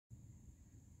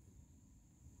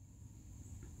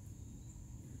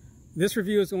This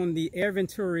review is on the Air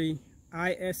Venturi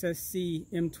ISSC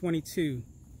M22.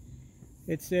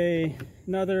 It's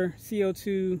another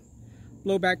CO2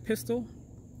 blowback pistol,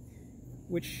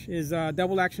 which is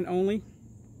double action only.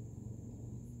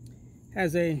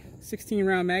 Has a 16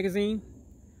 round magazine,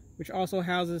 which also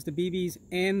houses the BBs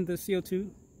and the CO2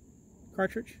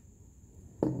 cartridge.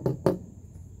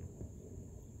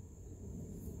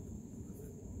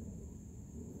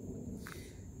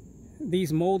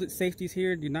 These molded safeties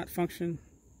here do not function.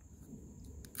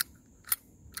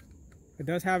 It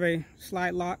does have a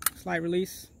slide lock, slide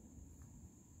release.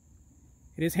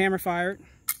 It is hammer fired.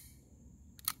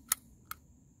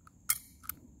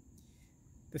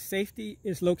 The safety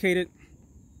is located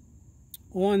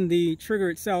on the trigger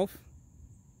itself.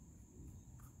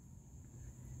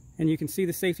 And you can see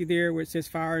the safety there where it says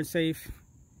fire and safe.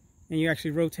 And you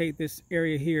actually rotate this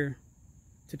area here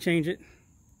to change it.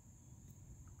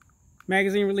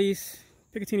 Magazine release,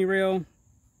 Picatinny rail,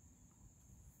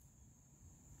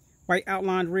 white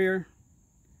outlined rear,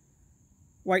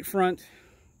 white front.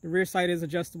 The rear sight is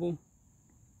adjustable.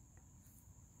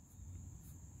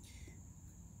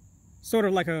 Sort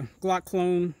of like a Glock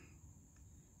clone.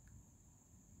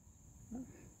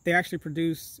 They actually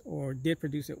produce, or did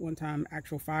produce at one time,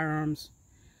 actual firearms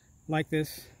like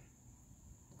this.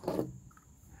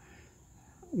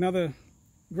 Another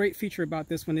great feature about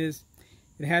this one is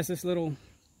it has this little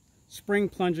spring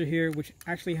plunger here, which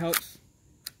actually helps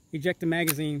eject the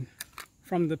magazine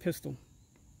from the pistol.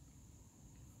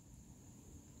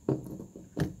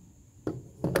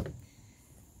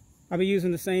 I'll be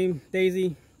using the same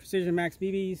Daisy Precision Max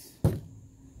BBs.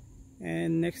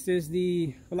 And next is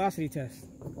the velocity test.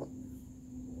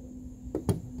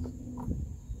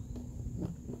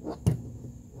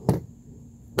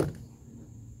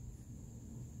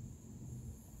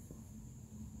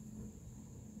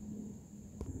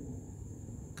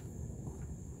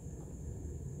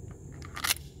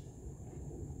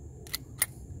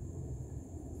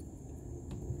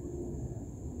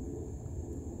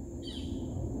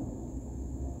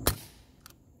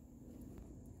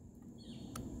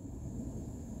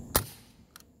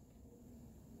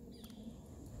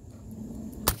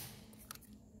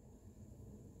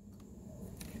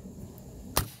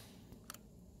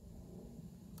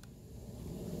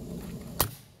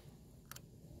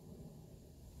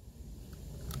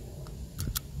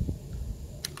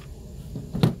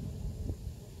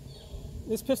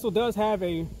 This pistol does have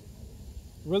a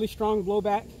really strong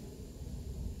blowback,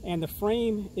 and the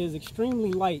frame is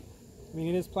extremely light. I mean,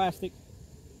 it is plastic.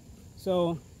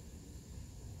 So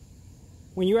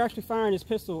when you're actually firing this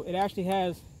pistol, it actually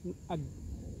has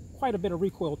quite a bit of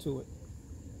recoil to it,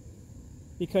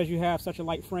 because you have such a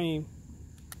light frame,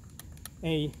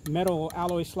 a metal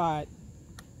alloy slide.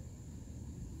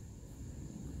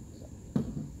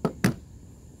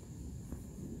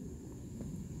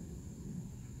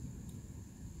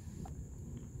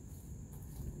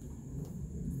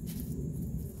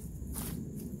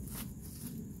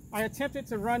 I attempted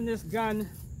to run this gun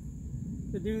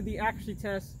to do the accuracy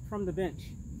test from the bench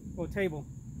or table.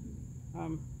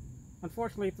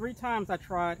 Unfortunately, 3 times I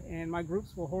tried and my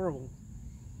groups were horrible.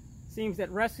 Seems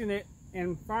that resting it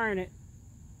and firing it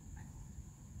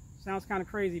sounds kind of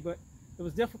crazy, but it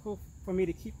was difficult for me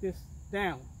to keep this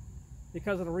down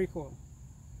because of the recoil.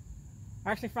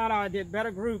 I actually found out I did better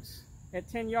groups at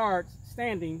 10 yards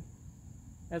standing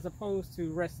as opposed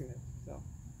to resting it. So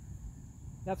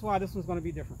that's why this one's going to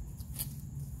be different.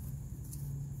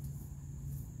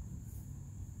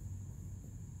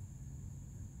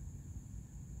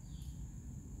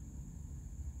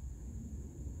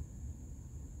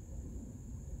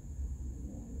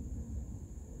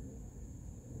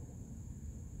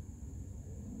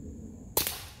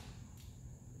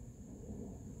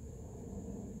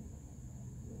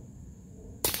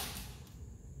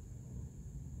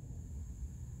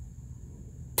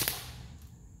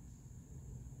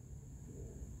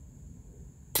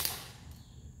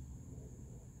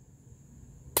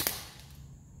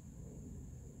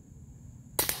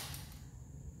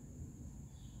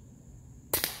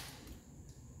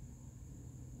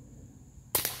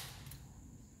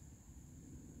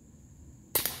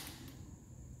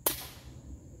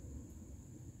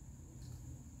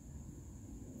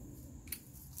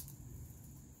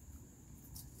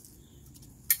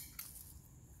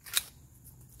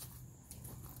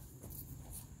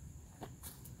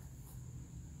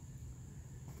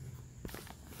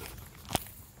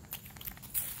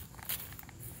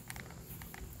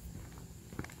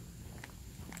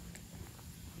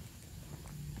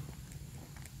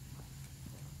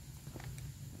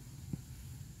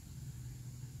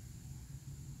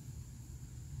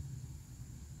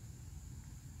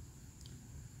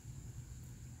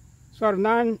 So out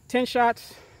of 10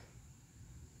 shots,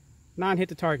 9 hit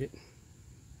the target.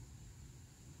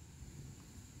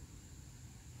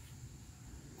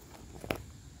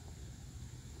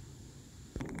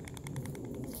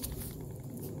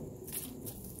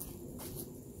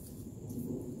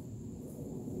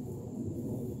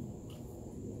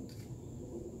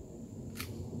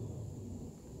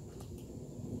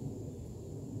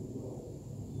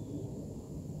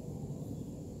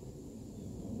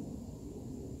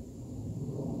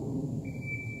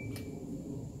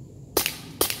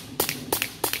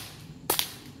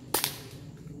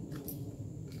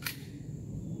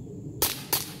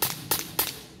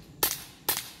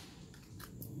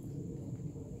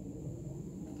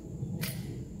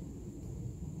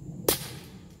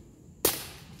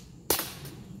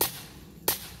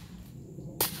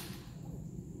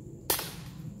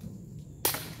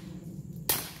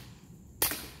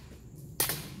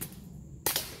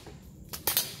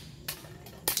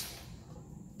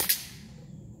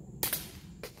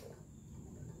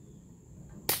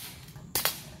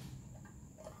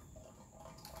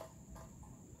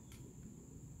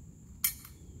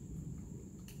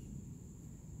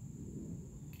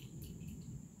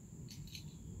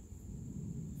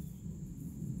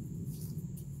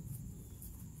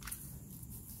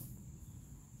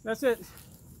 That's it.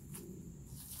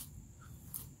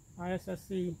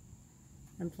 ISSC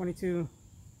M22.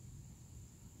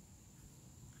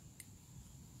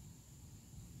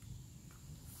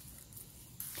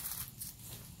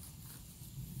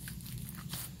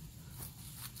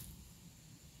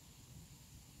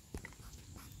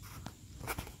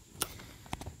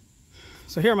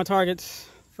 So here are my targets.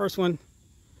 First one,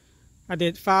 I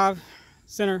did 5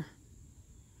 center,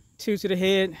 2 to the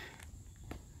head.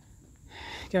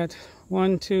 Got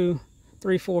 1, 2,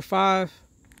 3, 4, 5.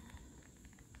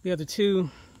 The other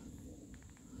 2.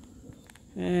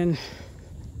 And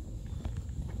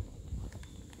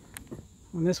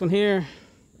on this one here,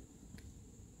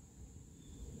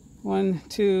 1,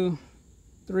 2,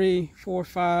 3, 4,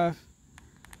 5.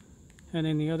 And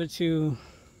then the other 2,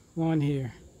 1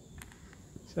 here.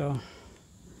 So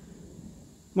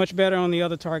much better on the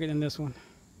other target than this one.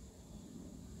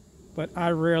 But I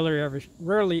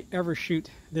rarely ever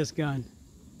shoot this gun.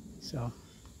 So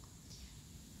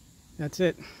that's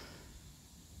it.